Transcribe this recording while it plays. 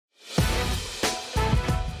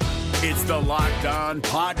It's the Locked On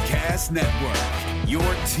Podcast Network, your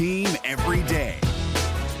team every day.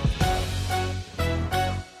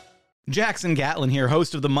 Jackson Gatlin here,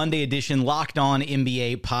 host of the Monday edition Locked On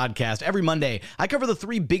NBA podcast. Every Monday, I cover the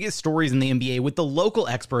three biggest stories in the NBA with the local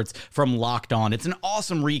experts from Locked On. It's an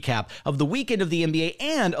awesome recap of the weekend of the NBA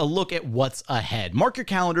and a look at what's ahead. Mark your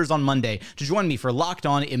calendars on Monday to join me for Locked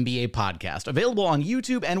On NBA podcast, available on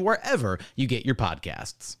YouTube and wherever you get your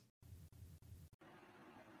podcasts.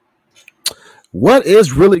 What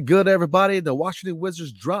is really good, everybody? The Washington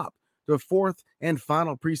Wizards dropped their fourth and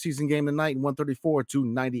final preseason game tonight,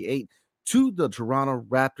 134-98 to the Toronto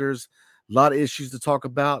Raptors. A lot of issues to talk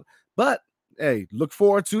about, but hey, look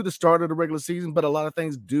forward to the start of the regular season, but a lot of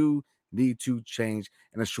things do need to change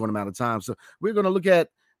in a short amount of time. So we're going to look at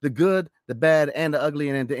the good, the bad, and the ugly,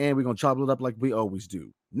 and at the end, we're going to chop it up like we always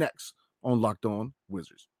do. Next on Locked On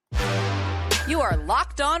Wizards. You are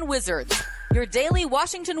Locked On Wizards, your daily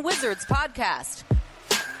Washington Wizards podcast.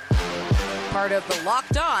 Part of the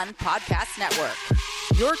Locked On Podcast Network,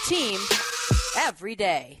 your team every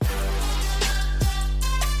day.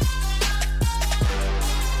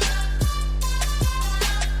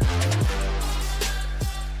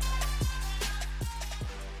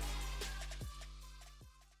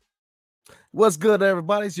 What's good,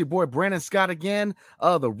 everybody? It's your boy Brandon Scott again.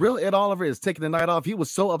 The real Ed Oliver is taking the night off. He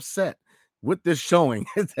was so upset with this showing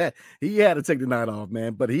that he had to take the night off,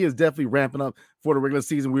 man. But he is definitely ramping up for the regular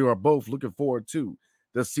season. We are both looking forward to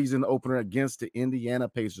the season opener against the Indiana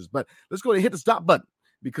Pacers. But let's go ahead and hit the stop button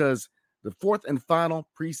because the fourth and final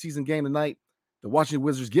preseason game tonight, the Washington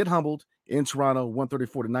Wizards get humbled in Toronto,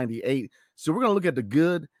 134-98. So we're going to look at the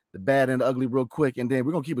good, the bad, and the ugly real quick. And then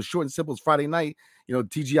we're going to keep it short and simple. It's Friday night. You know,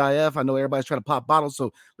 TGIF, I know everybody's trying to pop bottles.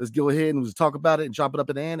 So let's go ahead and just talk about it and chop it up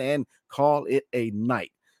at the end and call it a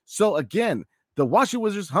night. So again, the Washington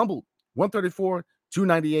Wizards humbled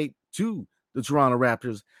 134-98 to the Toronto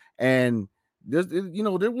Raptors. And there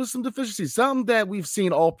was some deficiencies, some that we've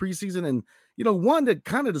seen all preseason, and one that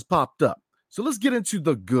kind of just popped up. So let's get into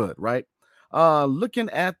the good, right? Looking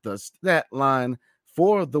at the stat line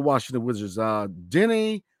for the Washington Wizards,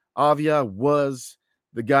 Deni Avia was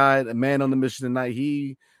the guy, the man on the mission tonight.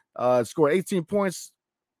 He scored 18 points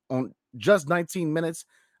on just 19 minutes,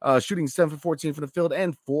 shooting 7 for 14 from the field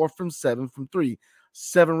and 4 from 7 from 3,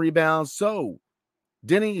 7 rebounds. So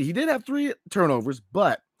Deni, he did have 3 turnovers,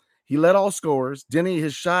 but he led all scorers. Deni,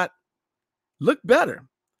 his shot looked better.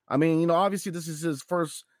 I mean, obviously this is his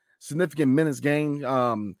first significant minutes game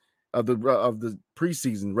of the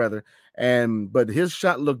preseason rather, but his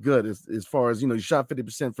shot looked good as far as he shot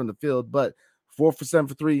 50% from the field, but 4 for 7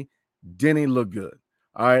 for 3. Deni looked good.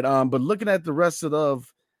 All right, but looking at the rest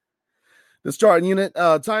of the starting unit,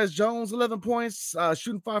 Tyus Jones, 11 points,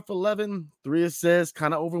 shooting 5 for 11, 3 assists,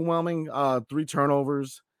 kind of overwhelming, 3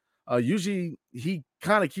 turnovers. Usually he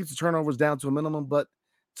kind of keeps the turnovers down to a minimum, but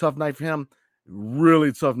tough night for him.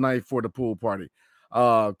 Really tough night for the pool party.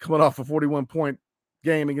 Coming off a 41-point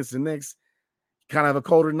game against the Knicks, kind of a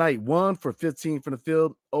colder night. 1 for 15 from the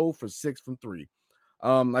field, 0 for 6 from 3.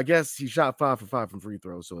 I guess he shot 5 for 5 from free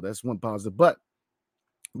throws, so that's one positive. But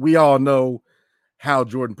we all know how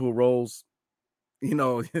Jordan Poole rolls.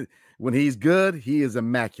 When he's good, he is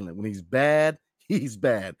immaculate. When he's bad, he's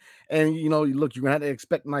bad. And, look, you're going to have to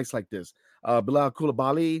expect nights like this. Bilal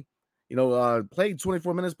Coulibaly, played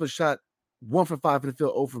 24 minutes, but shot 1 for 5 from the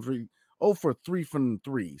field, 0 for 3 from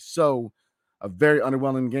 3. So a very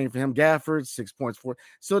underwhelming game for him. Gafford, 6 points for.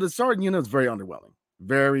 So the starting unit is very underwhelming.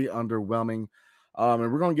 Very underwhelming. And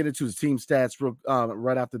we're going to get into his team stats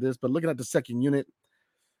right after this. But looking at the second unit,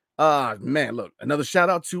 man, look, another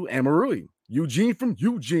shout out to Amarui. Eugene from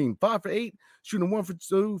Eugene, 5 for 8, shooting 1 for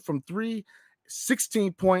 2 from 3,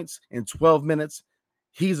 16 points in 12 minutes.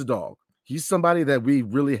 He's a dog. He's somebody that we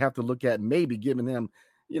really have to look at, maybe giving him,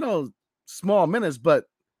 small minutes, but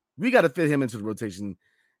we got to fit him into the rotation,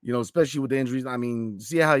 especially with the injuries. I mean,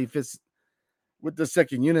 see how he fits with the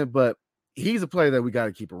second unit, but he's a player that we got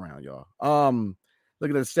to keep around, y'all.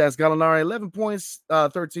 Looking at the stats, Gallinari, 11 points,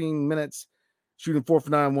 13 minutes, shooting 4 for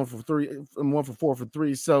 9, 1 for 3, and 1 for 4 for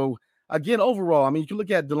 3. So again, overall, I mean, you can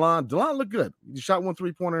look at DeLon. DeLon looked good. He shot 1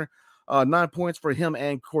 3-pointer, 9 points for him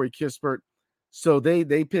and Corey Kispert. So they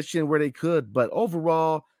pitched in where they could, but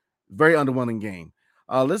overall, very underwhelming game.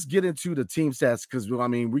 Let's get into the team stats because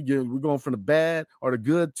we're going from the bad or the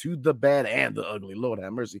good to the bad and the ugly. Lord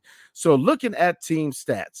have mercy. So looking at team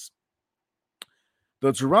stats,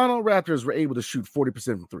 the Toronto Raptors were able to shoot 40%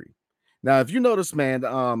 from 3. Now, if you notice, man,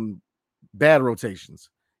 bad rotations.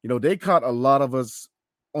 They caught a lot of us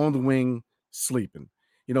on the wing sleeping.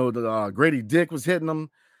 Grady Dick was hitting them.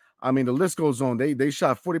 I mean, the list goes on. They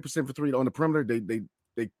shot 40% for 3 on the perimeter. They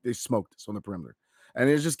they smoked us on the perimeter. And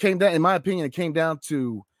it just came down, in my opinion, it came down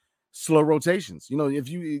to slow rotations. If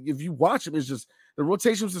you watch it, it's just the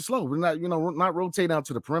rotations are slow. We're not rotating out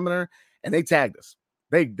to the perimeter, and they tagged us.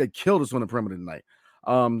 They killed us on the perimeter tonight.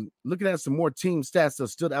 Looking at some more team stats that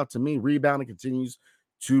stood out to me, rebounding continues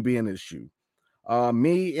to be an issue.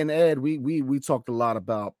 Me and Ed, we talked a lot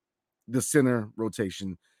about the center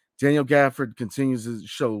rotation. Daniel Gafford continues to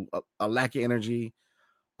show a lack of energy.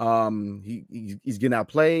 He's getting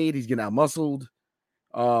outplayed. He's getting outmuscled.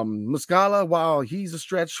 Muscala, while he's a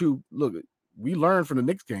stretch who, look, we learned from the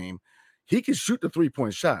Knicks game, he can shoot the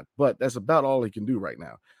 3-point shot, but that's about all he can do right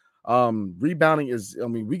now. Rebounding is,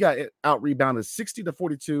 we got out rebounded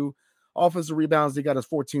 60-42. Offensive rebounds, they got us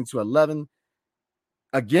 14-11.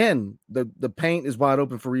 Again, the paint is wide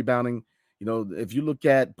open for rebounding. If you look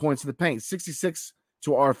at points in the paint, 66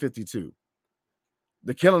 to our 52.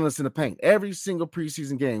 They're killing us in the paint. Every single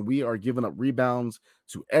preseason game, we are giving up rebounds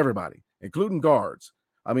to everybody, including guards.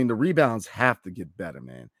 The rebounds have to get better,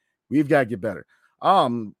 man. We've got to get better.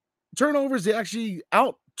 Turnovers, they actually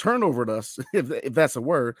out-turnovered us, if that's a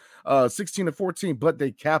word, 16-14, but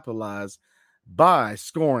they capitalized by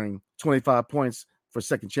scoring 25 points for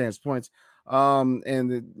second chance points.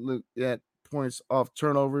 And look at points off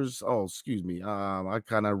turnovers. Oh, excuse me. I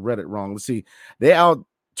kind of read it wrong. Let's see. They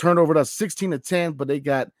out-turnovered us 16-10, but they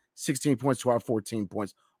got 16 points to our 14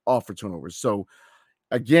 points off for turnovers. So,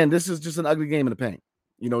 again, this is just an ugly game in the paint.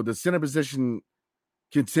 The center position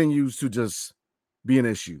continues to just be an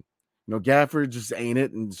issue. Gafford just ain't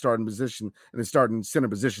it in starting position, and then starting center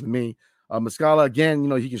position to me. Muscala, again,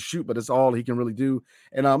 he can shoot, but that's all he can really do.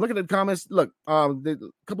 And looking at the comments, look, a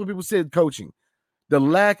couple of people said coaching. The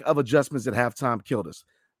lack of adjustments at halftime killed us.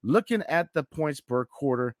 Looking at the points per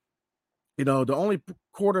quarter, the only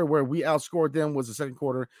quarter where we outscored them was the second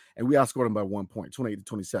quarter, and we outscored them by 1 point,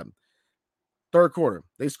 28-27. Third quarter,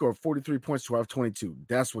 they scored 43 points to our 22.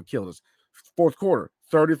 That's what killed us. Fourth quarter,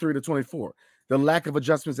 33-24. The lack of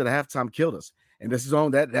adjustments at halftime killed us. And this is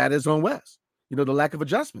on that is on West. The lack of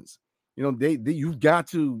adjustments. You've got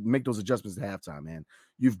to make those adjustments at halftime, man.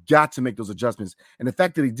 You've got to make those adjustments. And the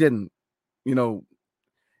fact that he didn't, the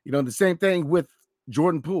same thing with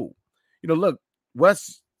Jordan Poole. Look,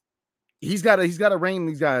 West, he's got to rein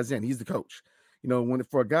these guys in. He's the coach. When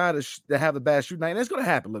for a guy to have a bad shooting night, and it's going to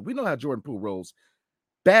happen. Look, we know how Jordan Poole rolls.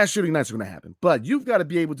 Bad shooting nights are going to happen. But you've got to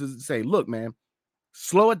be able to say, look, man,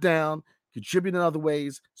 slow it down, contribute in other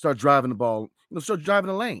ways, start driving the ball, start driving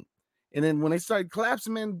the lane. And then when they start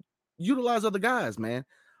collapsing, man, utilize other guys, man.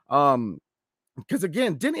 Because,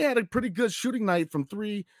 again, Deni had a pretty good shooting night from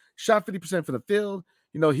three, shot 50% from the field.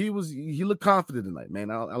 He looked confident tonight, man.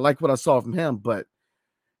 I like what I saw from him, but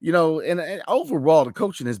and overall, the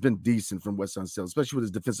coaching has been decent from West Sunset, especially with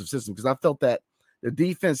his defensive system, because I felt that the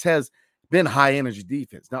defense has been high-energy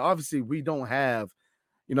defense. Now, obviously, we don't have,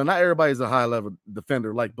 not everybody's a high-level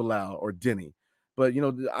defender like Bilal or Deni, but,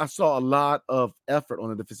 I saw a lot of effort on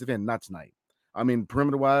the defensive end, not tonight.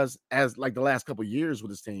 Perimeter-wise, as like the last couple of years with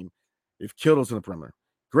his team, they've killed us in the perimeter.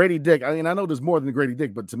 Grady Dick, I know there's more than Grady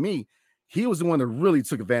Dick, but to me, he was the one that really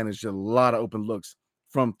took advantage of a lot of open looks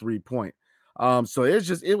from three-point. So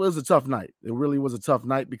it was a tough night. It really was a tough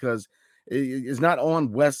night because it's not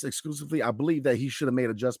on West exclusively. I believe that he should have made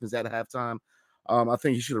adjustments at halftime. I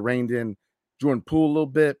think he should have reined in Jordan Poole a little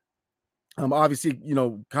bit. Obviously,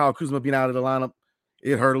 Kyle Kuzma being out of the lineup,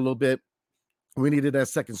 it hurt a little bit. We needed that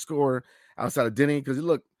second scorer outside of Deni because,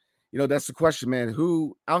 look, that's the question, man.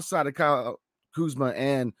 Who outside of Kyle Kuzma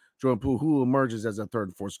and Jordan Poole, who emerges as a third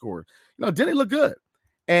and fourth scorer? Deni looked good.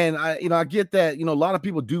 And I get that, a lot of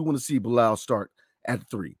people do want to see Bilal start at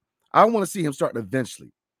 3. I want to see him start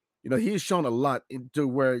eventually. He has shown a lot to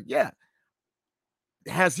where, yeah.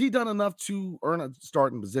 Has he done enough to earn a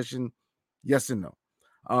starting position? Yes and no.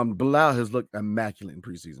 Bilal has looked immaculate in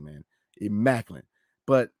preseason, man. Immaculate.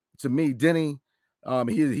 But to me, Deni,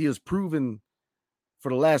 he has proven for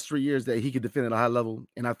the last 3 years that he could defend at a high level.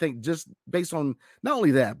 And I think just based on not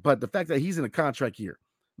only that, but the fact that he's in a contract year.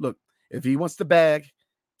 Look, if he wants to bag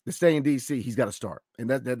to stay in DC, he's got to start. And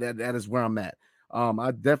that is where I'm at.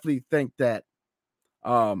 I definitely think that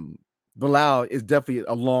Bilal is definitely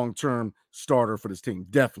a long-term starter for this team.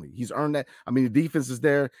 Definitely. He's earned that. The defense is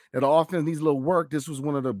there. And the offense needs a little work. This was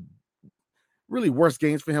one of the really worst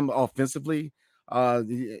games for him offensively.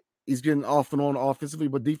 He's getting off and on offensively,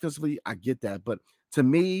 but defensively, I get that. But to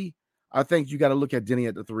me, I think you got to look at Deni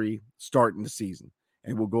at the 3 starting the season,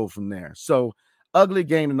 and we'll go from there. So, ugly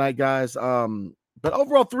game tonight, guys. But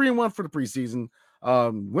overall, 3-1 for the preseason.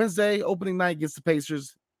 Wednesday, opening night against the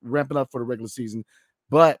Pacers, ramping up for the regular season.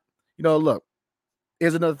 But, look,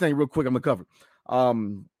 here's another thing real quick I'm going to cover.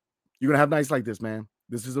 You're going to have nights like this, man.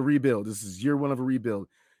 This is a rebuild. This is year one of a rebuild.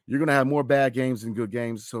 You're going to have more bad games than good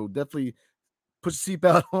games. So definitely put your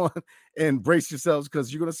seatbelt on and brace yourselves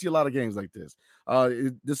because you're going to see a lot of games like this.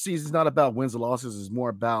 This season is not about wins or losses. It's more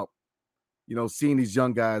about, seeing these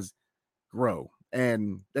young guys grow.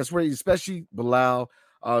 And that's where, especially Bilal,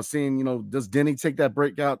 seeing, does Deni take that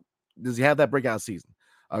breakout? Does he have that breakout season?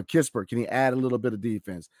 Kisper, can he add a little bit of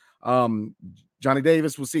defense? Johnny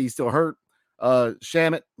Davis, we'll see. He's still hurt.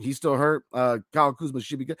 Shamit, he's still hurt. Kyle Kuzma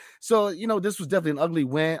should be good. So, this was definitely an ugly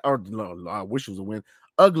win, or no, I wish it was a win.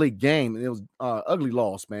 Ugly game. It was ugly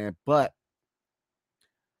loss, man. But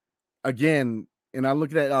again, and I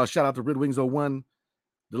look at that, shout out to Red Wings 01,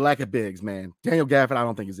 the lack of bigs, man. Daniel Gafford, I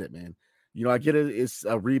don't think is it, man. I get it, it's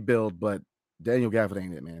a rebuild, but Daniel Gafford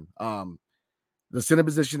ain't it, man. The center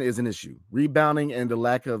position is an issue. Rebounding and the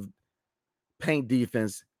lack of paint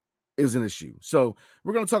defense is an issue. So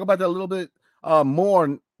we're going to talk about that a little bit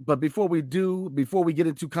more. But before we get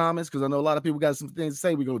into comments, because I know a lot of people got some things to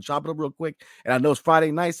say, we're going to chop it up real quick. And I know it's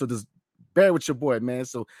Friday night, so just bear with your boy, man.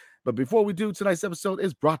 But before we do, tonight's episode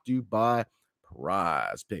is brought to you by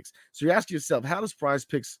Prize Picks. So you're asking yourself, what is Prize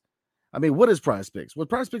Picks? Well,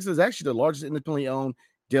 Prize Picks is actually the largest independently owned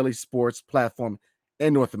daily sports platform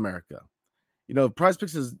in North America. Prize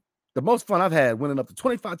Picks is the most fun I've had, winning up to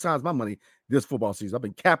 25 times my money this football season. I've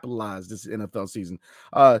been capitalized this NFL season.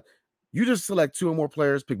 You just select 2 or more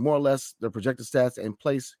players, pick more or less their projected stats, and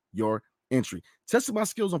place your entry. Testing my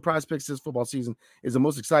skills on Prize Picks this football season is the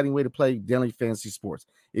most exciting way to play daily fantasy sports.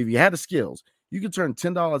 If you have the skills, you can turn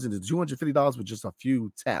 $10 into $250 with just a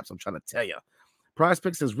few taps. I'm trying to tell you. Prize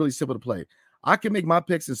Picks is really simple to play. I can make my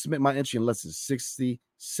picks and submit my entry in less than 60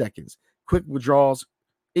 seconds. Quick withdrawals,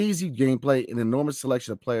 easy gameplay, an enormous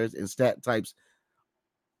selection of players and stat types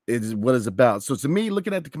is what it's about. So to me,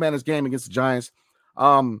 looking at the Commanders game against the Giants,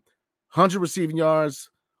 100 receiving yards,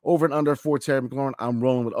 over and under for Terry McLaurin, I'm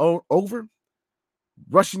rolling with over.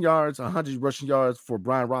 Rushing yards, 100 rushing yards for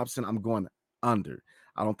Brian Robson, I'm going under.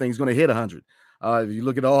 I don't think he's going to hit 100. If you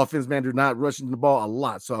look at the offense, man, they're not rushing the ball a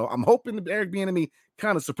lot. So I'm hoping that Eric Bieniemy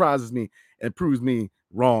kind of surprises me and proves me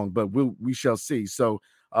wrong, but we shall see. So,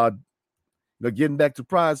 getting back to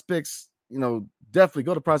Prize Picks, definitely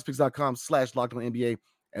go to prizepicks.com/LockedOnNBA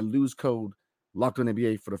and lose code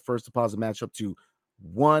LockedOnNBA for the first deposit match up to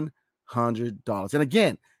 $100. And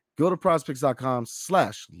again, go to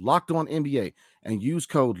prizepicks.com/LockedOnNBA and use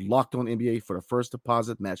code LockedOnNBA for the first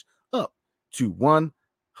deposit match up to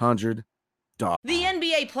 $100. The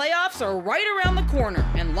NBA playoffs are right around the corner,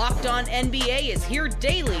 and Locked On NBA is here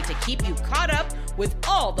daily to keep you caught up with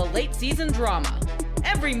all the late season drama.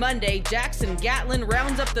 Every Monday, Jackson Gatlin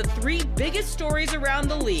rounds up the 3 biggest stories around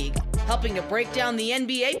the league, helping to break down the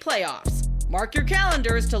NBA playoffs. Mark your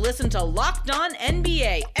calendars to listen to Locked On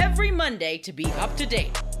NBA every Monday to be up to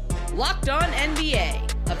date. Locked On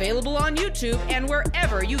NBA, available on YouTube and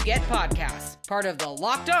wherever you get podcasts. Part of the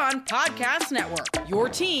Locked On Podcast Network, your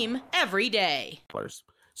team every day.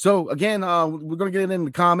 So again, we're going to get in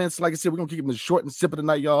the comments. Like I said, we're going to keep them short and simple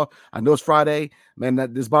tonight, y'all. I know it's Friday. Man,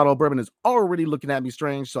 this bottle of bourbon is already looking at me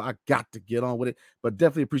strange, so I got to get on with it. But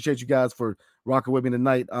definitely appreciate you guys for rocking with me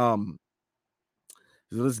tonight. So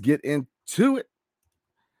let's get into it.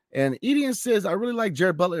 And Edian says, I really like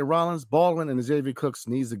Jared Butler and Rollins. Baldwin and Xavier Cooks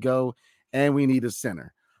needs to go, and we need a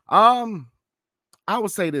center. I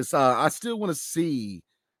would say this. I still want to see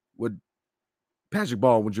what Patrick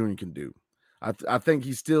Baldwin Jr. can do. I think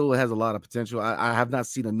he still has a lot of potential. I have not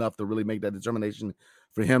seen enough to really make that determination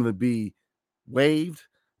for him to be waived.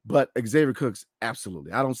 But Xavier Cooks,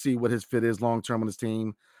 absolutely. I don't see what his fit is long-term on his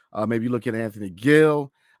team. Maybe you look at Anthony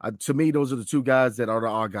Gill. To me, those are the 2 guys that are the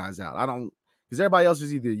odd guys out. I don't – because everybody else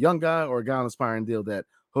is either a young guy or a guy on an aspiring deal that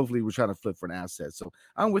hopefully we're trying to flip for an asset. So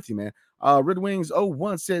I'm with you, man. Red Wings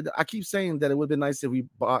 01 said, I keep saying that it would have been nice if we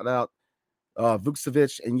bought out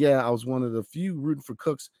Vucevic. And yeah, I was one of the few rooting for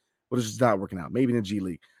Cooks, but it's just not working out. Maybe in the G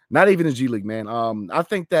League. Not even in G League, man. I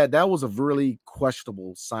think that was a really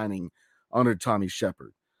questionable signing under Tommy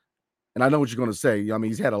Shepard. And I know what you're going to say. I mean,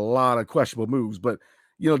 he's had a lot of questionable moves, but,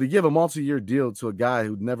 to give a multi-year deal to a guy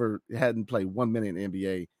who hadn't played 1 minute in the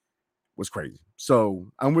NBA was crazy.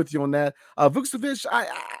 So I'm with you on that. Vucevic,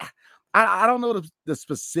 I don't know the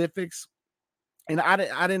specifics, and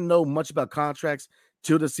I didn't know much about contracts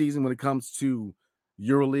till the season when it comes to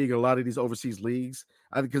EuroLeague or a lot of these overseas leagues,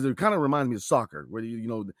 because it kind of reminds me of soccer, where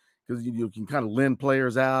because you can kind of lend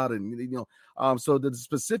players out, and so the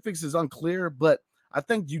specifics is unclear, but I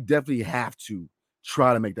think you definitely have to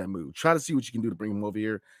try to make that move. Try to see what you can do to bring him over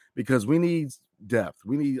here, because we need depth.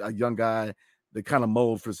 We need a young guy that kind of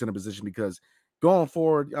mold for the center position, because going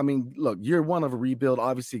forward, I mean, look, year one of a rebuild,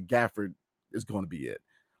 obviously Gafford is going to be it.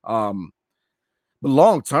 But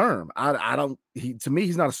long term, I don't. To me,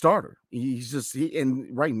 he's not a starter.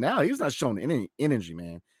 And right now he's not showing any energy,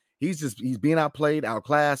 man. He's being outplayed,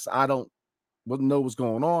 outclassed. Wouldn't know what's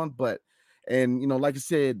going on, and like I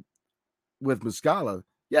said with Muscala,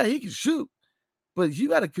 yeah, he can shoot, but you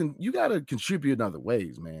gotta contribute in other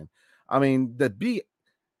ways, man. I mean,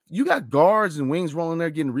 you got guards and wings rolling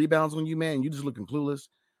there getting rebounds on you, man. You just looking clueless.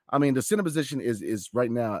 I mean, the center position is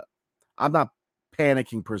right now. I'm not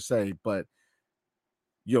panicking per se, but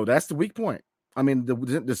that's the weak point. I mean,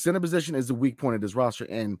 the center position is the weak point of this roster,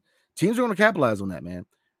 and teams are going to capitalize on that, man.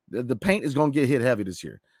 The paint is going to get hit heavy this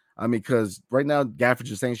year. I mean, because right now Gafford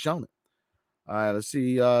just ain't shown it. All right, let's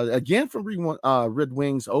see. Again from Red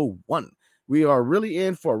Wings 01. We are really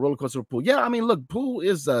in for a roller coaster with Poole. Yeah, I mean, look, Poole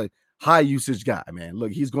is a high usage guy, man.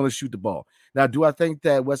 Look, he's going to shoot the ball. Now, do I think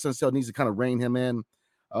that Wes Unseld needs to kind of rein him in,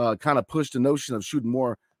 kind of push the notion of shooting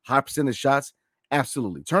more high percentage shots?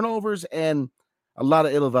 Absolutely. Turnovers and a lot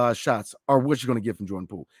of ill-advised shots are what you're going to get from Jordan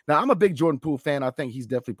Poole. Now, I'm a big Jordan Poole fan. I think he's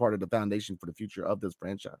definitely part of the foundation for the future of this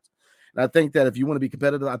franchise. And I think that if you want to be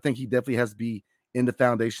competitive, I think he definitely has to be in the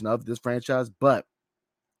foundation of this franchise. But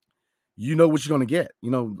you know what you're going to get.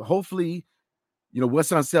 Hopefully, Wes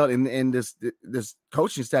Unseld and this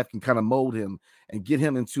coaching staff can kind of mold him and get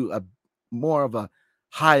him into a more of a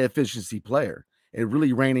high-efficiency player and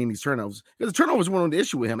really rein in these turnovers. Because the turnovers weren't the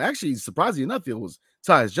issue with him. Actually, surprisingly enough, it was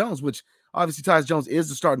Tyus Jones, which obviously Tyus Jones is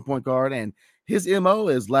the starting point guard, and his MO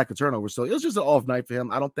is lack of turnovers. So it was just an off night for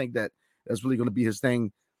him. I don't think that's really going to be his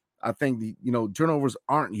thing. I think turnovers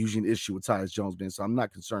aren't usually an issue with Tyus Jones, man. So I'm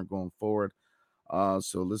not concerned going forward.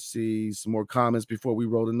 So let's see some more comments before we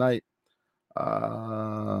roll tonight.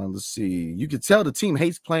 Let's see. You could tell the team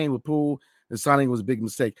hates playing with Poole. The signing was a big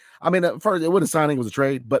mistake. I mean, at first it wasn't a signing, it was a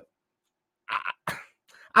trade, but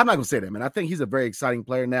I'm not gonna say that, man. I think he's a very exciting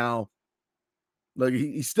player now. Like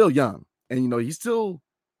he's still young, and he's still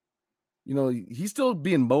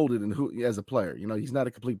being molded as a player. He's not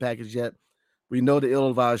a complete package yet. We know the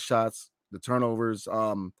ill-advised shots, the turnovers.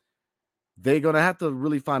 They're gonna have to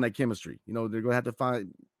really find that chemistry. They're gonna have to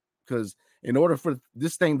find, because in order for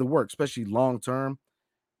this thing to work, especially long term,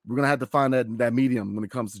 we're gonna have to find that medium when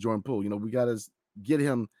it comes to Jordan Poole. We got to get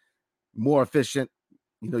him more efficient.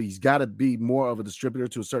 He's got to be more of a distributor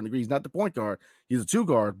to a certain degree. He's not the point guard; he's a two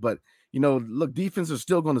guard. But look, defense is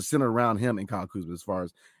still going to center around him and Kyle Kuzma as far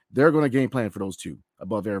as they're going to game plan for those two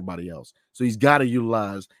above everybody else. So he's got to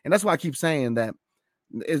utilize, and that's why I keep saying that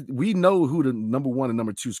we know who the number one and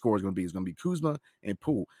number two scorer is going to be. It's going to be Kuzma and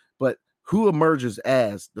Poole, but who emerges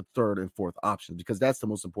as the third and fourth option? Because that's the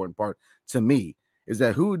most important part to me, is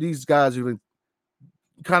that who these guys are going to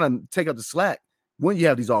kind of take up the slack when you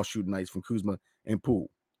have these all shooting nights from Kuzma and Poole.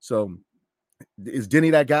 So is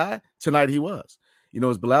Deni that guy? Tonight he was.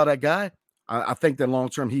 Is Bilal that guy? I think that long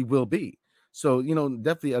term he will be. So,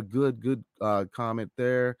 definitely a good comment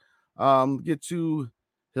there. Get to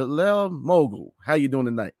Hillel Mogul. How you doing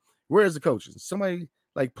tonight? Where is the coaches? Somebody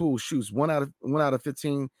like Poole shoots 1 out of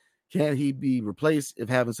 15. Can he be replaced if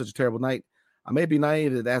having such a terrible night? I may be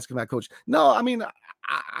naive to ask him about coach. No, I mean,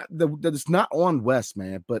 it's not on West,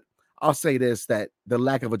 man. But I'll say this, that the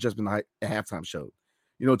lack of adjustment at halftime showed.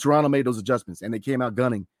 Toronto made those adjustments, and they came out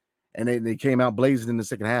gunning, and they came out blazing in the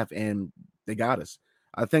second half, and they got us.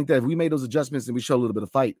 I think that if we made those adjustments and we showed a little bit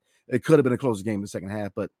of fight, it could have been a closer game in the second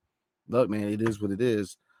half. But look, man, it is what it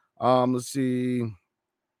is. Let's see.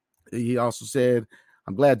 He also said,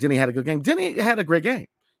 I'm glad Deni had a good game. Deni had a great game.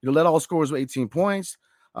 Led all scorers with 18 points.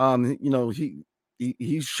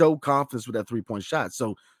 He showed confidence with that 3-point shot.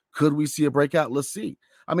 So could we see a breakout? Let's see.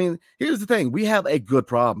 I mean, here's the thing. We have a good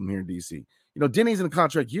problem here in DC. Deni's in a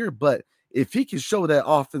contract year, but if he can show that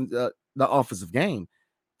the offensive game,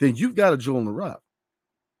 then you've got a jewel in the rough.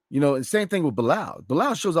 And same thing with Bilal.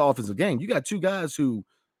 Bilal shows the offensive game. You got two guys who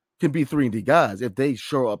can be 3-and-D guys if they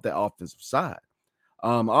show up that offensive side.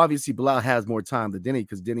 Obviously, Bilal has more time than Deni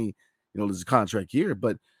because Deni, is a contract year.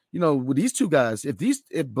 But, with these two guys, if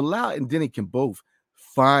Bilal and Deni can both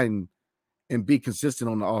find and be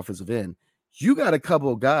consistent on the offensive end, you got a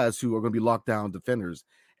couple of guys who are going to be locked down defenders,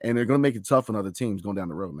 and they're going to make it tough on other teams going down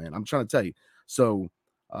the road, man. I'm trying to tell you. So,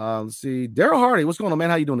 let's see. Daryl Hardy, what's going on, man?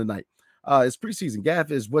 How you doing tonight? It's preseason.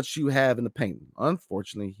 Gaff is what you have in the paint.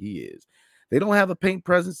 Unfortunately, he is. They don't have a paint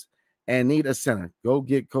presence and need a center. Go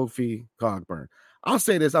get Kofi Cogburn. I'll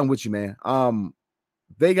say this. I'm with you, man.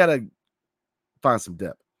 They got to find some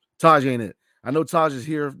depth. Taj ain't it. I know Taj is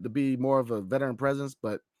here to be more of a veteran presence,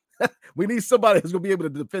 but we need somebody who's going to be able to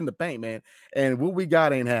defend the paint, man. And what we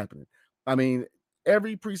got ain't happening. I mean,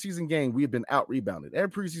 every preseason game, we've been out-rebounded.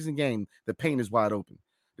 Every preseason game, the paint is wide open.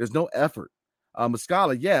 There's no effort.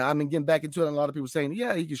 Muscala, yeah, I mean, getting back into it, and a lot of people saying,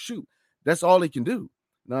 yeah, he can shoot. That's all he can do.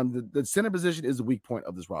 Now, the center position is the weak point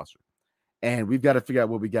of this roster. And we've got to figure out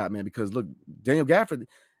what we got, man, because look, Daniel Gafford,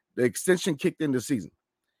 the extension kicked in this season.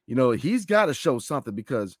 He's got to show something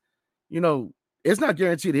because, it's not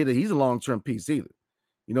guaranteed that he's a long-term piece either.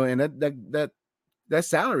 And that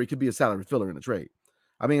salary could be a salary filler in the trade.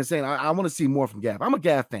 I mean, saying I want to see more from Gaff. I'm a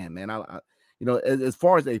Gaff fan, man. As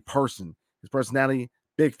far as a person, his personality,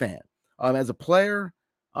 big fan. As a player,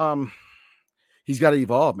 he's got to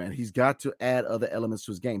evolve, man. He's got to add other elements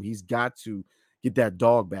to his game. He's got to get that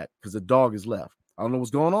dog back because the dog is left. I don't know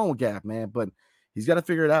what's going on with Gaff, man, but he's got to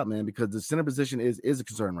figure it out, man, because the center position is a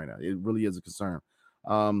concern right now. It really is a concern.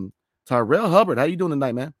 Tyrell Hubbard, how you doing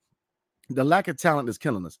tonight, man? The lack of talent is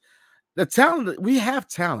killing us. The talent, we have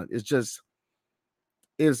talent. It's just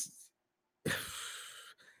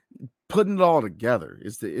putting it all together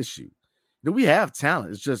is the issue. We have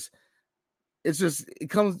talent. It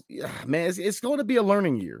comes, man, it's going to be a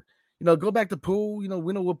learning year. Go back to Poole. We know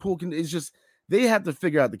what Poole can. It's just they have to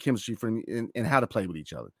figure out the chemistry and how to play with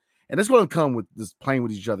each other. And it's going to come with this playing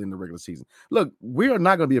with each other in the regular season. Look, we are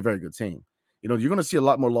not going to be a very good team. You're going to see a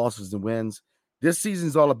lot more losses than wins. This season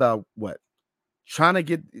is all about what? Trying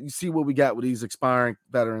to see what we got with these expiring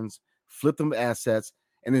veterans, flip them assets,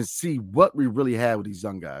 and then see what we really have with these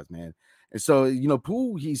young guys, man. And so,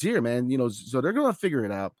 Poole, he's here, man. So they're going to figure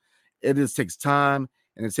it out. It just takes time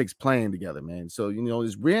and it takes playing together, man. So,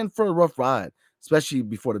 we're in for a rough ride, especially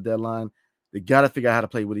before the deadline. They got to figure out how to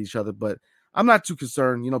play with each other, but I'm not too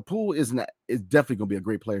concerned. Poole is definitely going to be a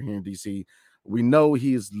great player here in DC. We know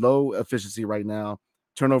he is low efficiency right now.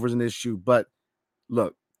 Turnovers an issue, but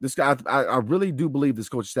look, this guy, I really do believe this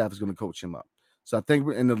coach staff is going to coach him up. So I think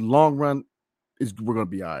in the long run, we're going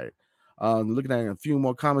to be all right. Looking at a few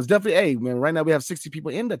more comments. Definitely, hey, man, right now we have 60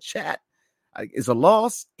 people in the chat. It's a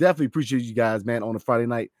loss. Definitely appreciate you guys, man, on a Friday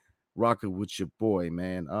night. Rocking with your boy,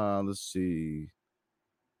 man. Let's see.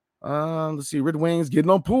 Red Wings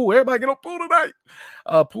getting on Poole. Everybody get on Poole tonight.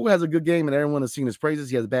 Poole has a good game, and everyone has seen his praises.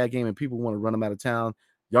 He has a bad game, and people want to run him out of town.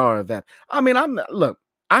 Y'all are that. I mean,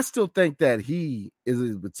 I still think that he is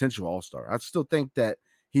a potential all-star. I still think that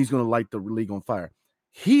he's going to light the league on fire.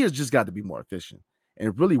 He has just got to be more efficient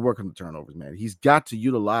and really work on the turnovers, man. He's got to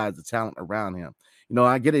utilize the talent around him.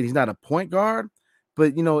 I get it. He's not a point guard,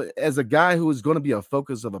 but, as a guy who is going to be a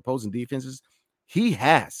focus of opposing defenses, he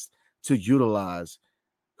has to utilize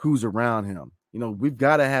who's around him. We've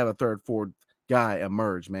got to have a third, fourth guy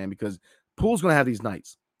emerge, man, because Poole's going to have these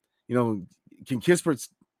nights. Can Kispert,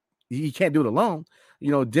 he can't do it alone.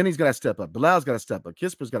 Deni's got to step up. Bilal's got to step up.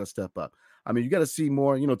 Kispert's got to step up. I mean, you got to see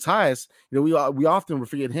more. Tyus, we often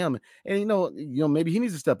forget him, and maybe he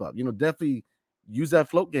needs to step up. Definitely use that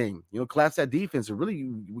float game. Collapse that defense. And really,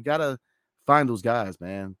 we got to find those guys,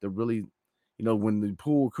 man. They're really, when the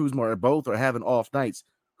Poole, Kuzma are both are having off nights,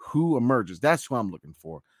 who emerges? That's who I'm looking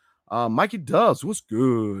for. Mikey Doves, what's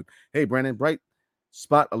good? Hey, Brandon, bright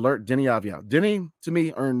spot alert. Deni Avia. Deni, to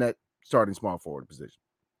me, earned that starting small forward position.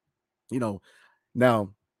 Now,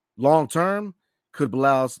 long term, could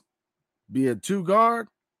Bilal be a 2-guard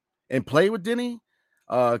and play with Deni?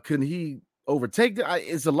 Could he overtake?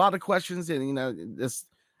 It's a lot of questions, and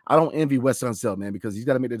I don't envy Wes Unseld, man, because he's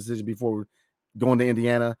got to make the decision before going to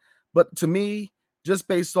Indiana. But to me, just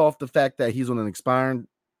based off the fact that he's on an expiring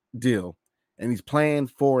deal and he's playing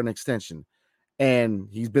for an extension, and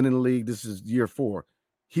he's been in the league, this is year 4,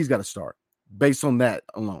 he's got to start based on that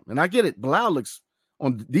alone. And I get it. Bilal looks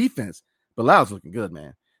on defense. Bilal's looking good,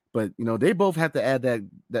 man. But, they both have to add that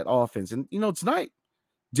offense. And, tonight,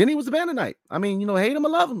 Deni was the man tonight. I mean, hate him or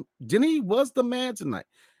love him, Deni was the man tonight,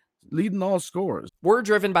 leading all scorers. We're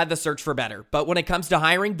driven by the search for better. But when it comes to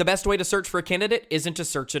hiring, the best way to search for a candidate isn't to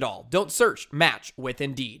search at all. Don't search, match with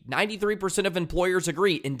Indeed. 93% of employers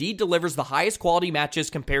agree Indeed delivers the highest quality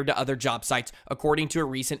matches compared to other job sites, according to a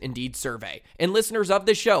recent Indeed survey. And listeners of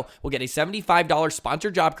this show will get a $75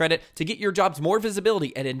 sponsored job credit to get your jobs more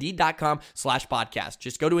visibility at Indeed.com/podcast.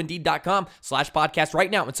 Just go to Indeed.com/podcast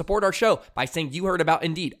right now and support our show by saying you heard about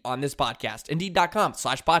Indeed on this podcast.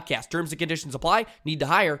 Indeed.com/podcast. Terms and conditions apply. Need to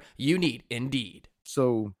hire? You need Indeed.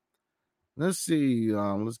 So let's see.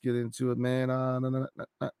 Let's get into it, man.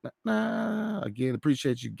 Again,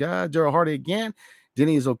 appreciate you guys. Gerald Hardy again.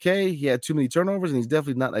 Deni is okay. He had too many turnovers, and he's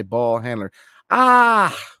definitely not a ball handler.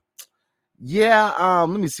 Yeah.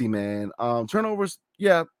 Let me see, man. Turnovers.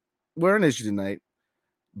 Yeah, we're an issue tonight.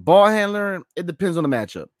 Ball handler. It depends on the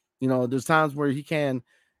matchup. There's times where he can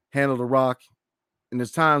handle the rock, and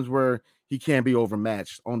there's times where he can be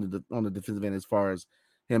overmatched on the defensive end as far as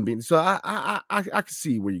him being. So I can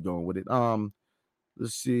see where you're going with it.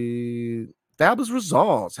 Let's see. Fabulous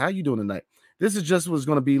results. How you doing tonight? This is just what's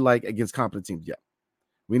going to be like against competent teams. Yeah,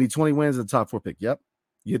 We need 20 wins and the top 4 pick. Yep.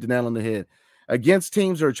 You hit the nail on the head. Against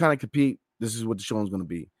teams that are trying to compete, this is what the show is going to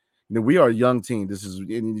be. We are a young team. This is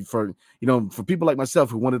for people like myself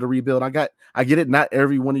who wanted to rebuild. I get it. Not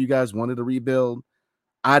every one of you guys wanted to rebuild.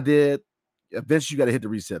 I did. Eventually, you got to hit the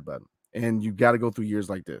reset button, and you got to go through years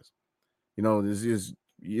like this.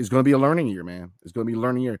 It's going to be a learning year, man. It's going to be a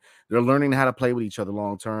learning year. They're learning how to play with each other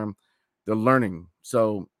long term. They're learning.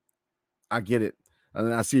 So I get it.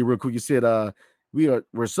 And I see real quick. You said we're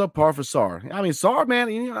subpar for Sarr. I mean, Sarr, man,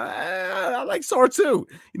 I like Sarr too.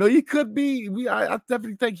 He could be. I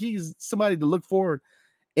definitely think he's somebody to look for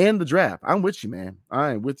in the draft. I'm with you, man.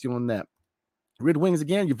 I am with you on that. Red Wings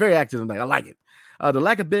again. You're very active tonight. I like it. The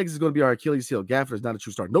lack of bigs is going to be our Achilles heel. Gafford is not a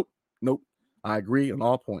true starter. Nope. I agree on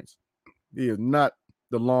all points. He is not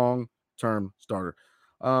the long-term starter.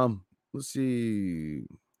 Let's see.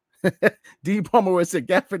 D. Palmer said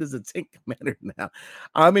Gafford is a tank commander now.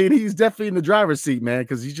 I mean, he's definitely in the driver's seat, man,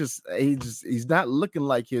 because he's not looking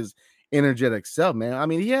like his energetic self, man. I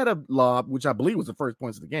mean, he had a lob, which I believe was the first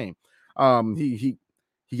points of the game.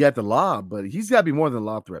 He got the lob, but he's got to be more than a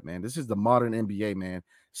lob threat, man. This is the modern NBA, man.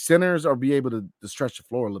 Centers are be able to stretch the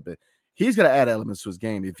floor a little bit. He's got to add elements to his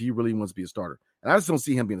game if he really wants to be a starter. And I just don't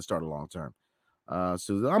see him being a starter long term.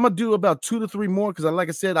 So I'm going to do about 2 to 3 more because, like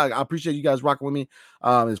I said, I appreciate you guys rocking with me.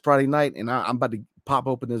 It's Friday night, and I'm about to pop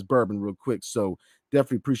open this bourbon real quick. So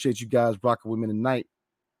definitely appreciate you guys rocking with me tonight.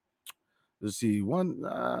 Let's see.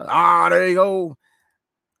 There you go.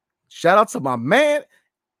 Shout out to my man,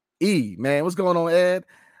 E. Man, what's going on, Ed?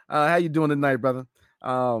 How you doing tonight, brother?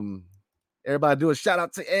 Everybody do a shout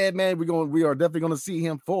out to Ed, man. We are definitely going to see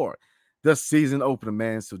him for the season opener,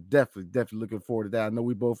 man. So definitely looking forward to that. I know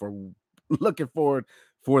we both are looking forward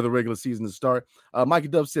for the regular season to start. Mikey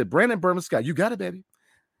Dub said, Brandon Berman Scott, you got it, baby.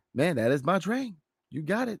 Man, that is my dream. You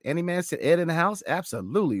got it. Any man said Ed in the house?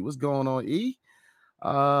 Absolutely. What's going on, E?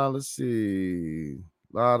 Let's see.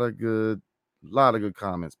 A lot of good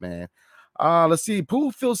comments, man. Let's see.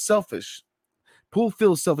 Poole feels selfish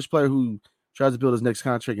player who tries to build his next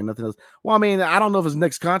contract and nothing else. Well, I mean, I don't know if his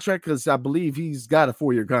next contract because I believe he's got a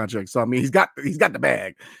 4-year contract. So I mean, he's got the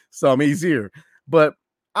bag. So I mean, he's here. But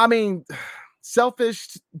I mean,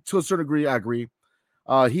 selfish to a certain degree, I agree.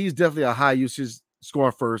 He's definitely a high usage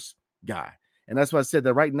score first guy. And that's why I said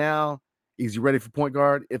that right now, is he ready for point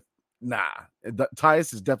guard?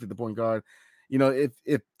 Tyus is definitely the point guard.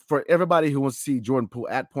 If for everybody who wants to see Jordan Poole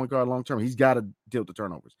at point guard long term, he's got to deal with the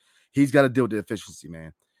turnovers. He's got to deal with the efficiency,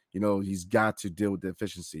 man. He's got to deal with the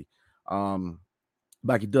efficiency.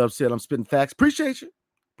 Mikey Dub said, I'm spitting facts. Appreciate you.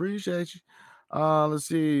 Let's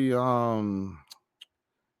see.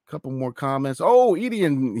 Couple more comments. Oh, Edie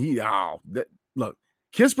look,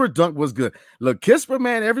 Kisper dunk was good. Look, Kisper,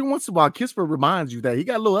 man, every once in a while, Kisper reminds you that he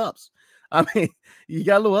got little ups. I mean, he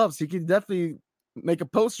got little ups. He can definitely make a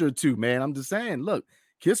poster or two, man. I'm just saying, look,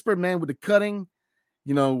 Kisper, man, with the cutting,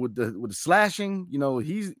 with the slashing,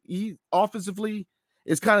 he offensively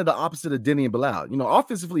is kind of the opposite of Deni and Bilal.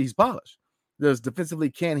 Offensively, he's polished. There's defensively,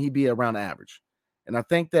 can he be around average? And I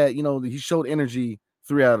think that, he showed energy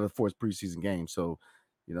 3 out of the 4 preseason games. So,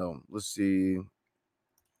 let's see.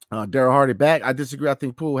 Daryl Hardy back. I disagree. I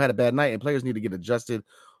think Poole had a bad night and players need to get adjusted.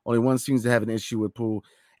 Only one seems to have an issue with Poole,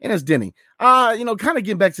 and it's Deni. Kind of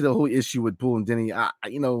getting back to the whole issue with Poole and Deni.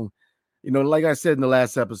 Like I said in the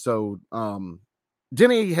last episode,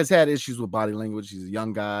 Deni has had issues with body language. He's a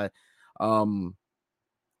young guy.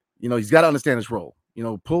 He's got to understand his role.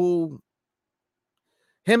 Poole,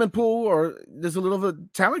 him and Poole there's a little bit of a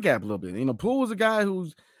talent gap a little bit. Poole is a guy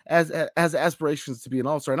who's has aspirations to be an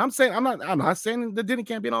all-star. And I'm not saying that Deni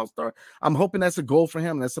can't be an all-star. I'm hoping that's a goal for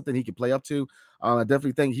him. And that's something he can play up to. I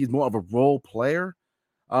definitely think he's more of a role player.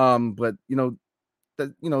 But a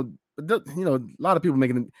lot of people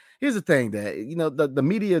making here's the thing that the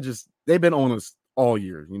media they've been on us all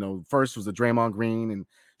year. First was the Draymond Green and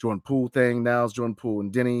Jordan Poole thing. Now it's Jordan Poole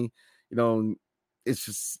and Deni. It's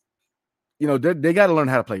just they got to learn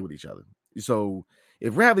how to play with each other. So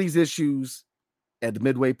if we're having these issues at the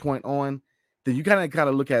midway point on, then you kind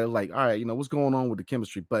of look at it like, all right, what's going on with the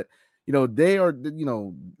chemistry? But they are,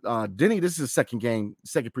 Deni, this is his second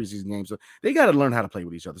preseason game, so they got to learn how to play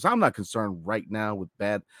with each other. So I'm not concerned right now with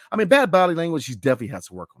bad body language. He definitely has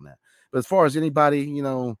to work on that. But as far as anybody,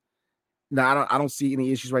 I don't see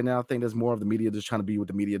any issues right now. I think there's more of the media just trying to be what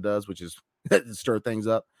the media does, which is stir things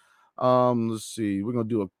up. Let's see. We're gonna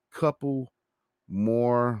do a couple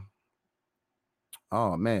more.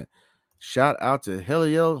 Oh man. Shout out to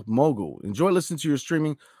Heliel Mogul. Enjoy listening to your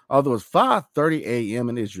streaming, although it's 5:30 a.m.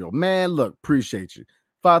 in Israel. Man, look, appreciate you.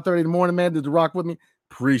 5:30 in the morning, man, did the rock with me?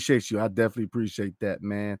 Appreciate you. I definitely appreciate that,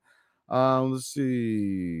 man. Let's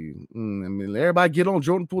see. I mean, everybody get on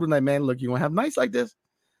Jordan Poole tonight, man. Look, you're going to have nights like this.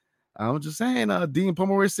 I'm just saying, Dean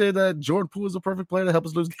Pomeroy said that Jordan Poole is a perfect player to help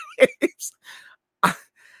us lose games.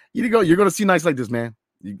 You're going to see nights like this, man.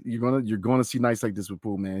 You're going to see nights like this with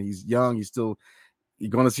Poole, man. He's young. You're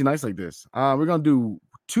going to see nights like this. We're going to do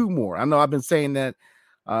 2 more. I know I've been saying that.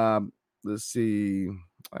 Let's see.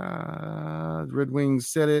 Red Wings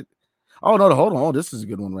said it. Oh, no, hold on. This is a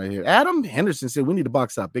good one right here. Adam Henderson said we need to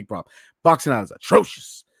box out. Big problem. Boxing out is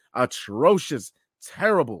atrocious. Atrocious.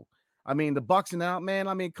 Terrible. I mean, the boxing out, man.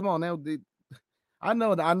 I mean, come on now. I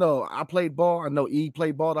know. I played ball. I know E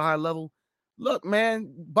played ball at a high level. Look,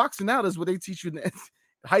 man, boxing out is what they teach you in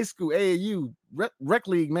high school, AAU, rec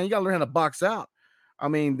league, man. You got to learn how to box out. I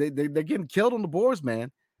mean, they're getting killed on the boards,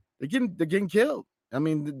 man. They're getting killed. I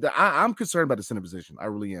mean, I'm concerned about the center position. I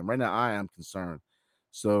really am. Right now, I am concerned.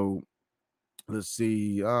 So, let's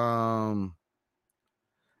see. And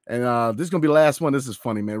this is going to be the last one. This is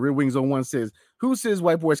funny, man. Real Wings 01 says, who says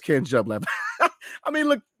white boys can't jump left? I mean,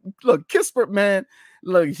 look, Kispert, man.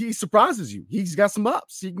 Look, he surprises you. He's got some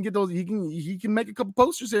ups. He can get those. He can make a couple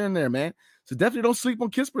posters here and there, man. So definitely don't sleep on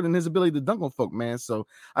Kispert and his ability to dunk on folk, man. So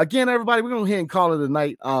again, everybody, we're going to go ahead and call it a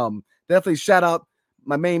night. Definitely shout out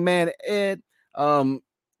my main man, Ed.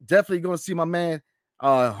 Definitely going to see my man,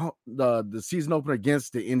 the season opener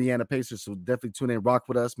against the Indiana Pacers. So definitely tune in, rock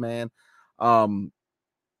with us, man.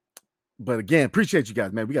 But again, appreciate you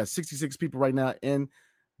guys, man. We got 66 people right now in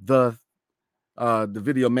the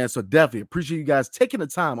video, man. So definitely appreciate you guys taking the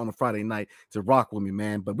time on a Friday night to rock with me,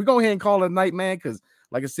 man. But we go ahead and call it a night, man, because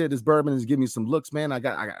like I said, this bourbon is giving me some looks, man. I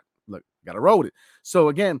got to roll it. So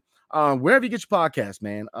again, wherever you get your podcast,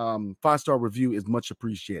 man, 5-star review is much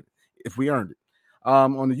appreciated if we earned it.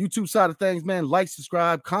 On the YouTube side of things, man, like,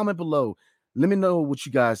 subscribe, comment below. Let me know what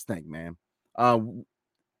you guys think, man.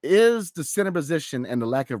 Is the center position and the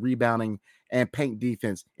lack of rebounding and paint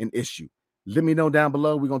defense an issue? Let me know down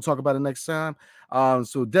below. We're going to talk about it next time.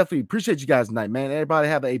 So definitely appreciate you guys tonight, man. Everybody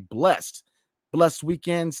have a blessed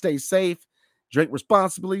weekend. Stay safe, drink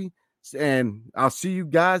responsibly, and I'll see you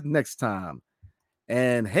guys next time.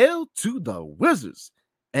 And hail to the Wizards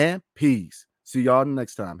and peace. See y'all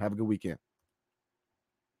next time. Have a good weekend.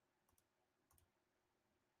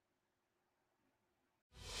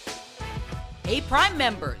 Hey, Prime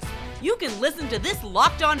members, you can listen to this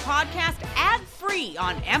Locked On podcast ad-free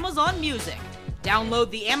on Amazon Music. Download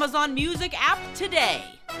the Amazon Music app today.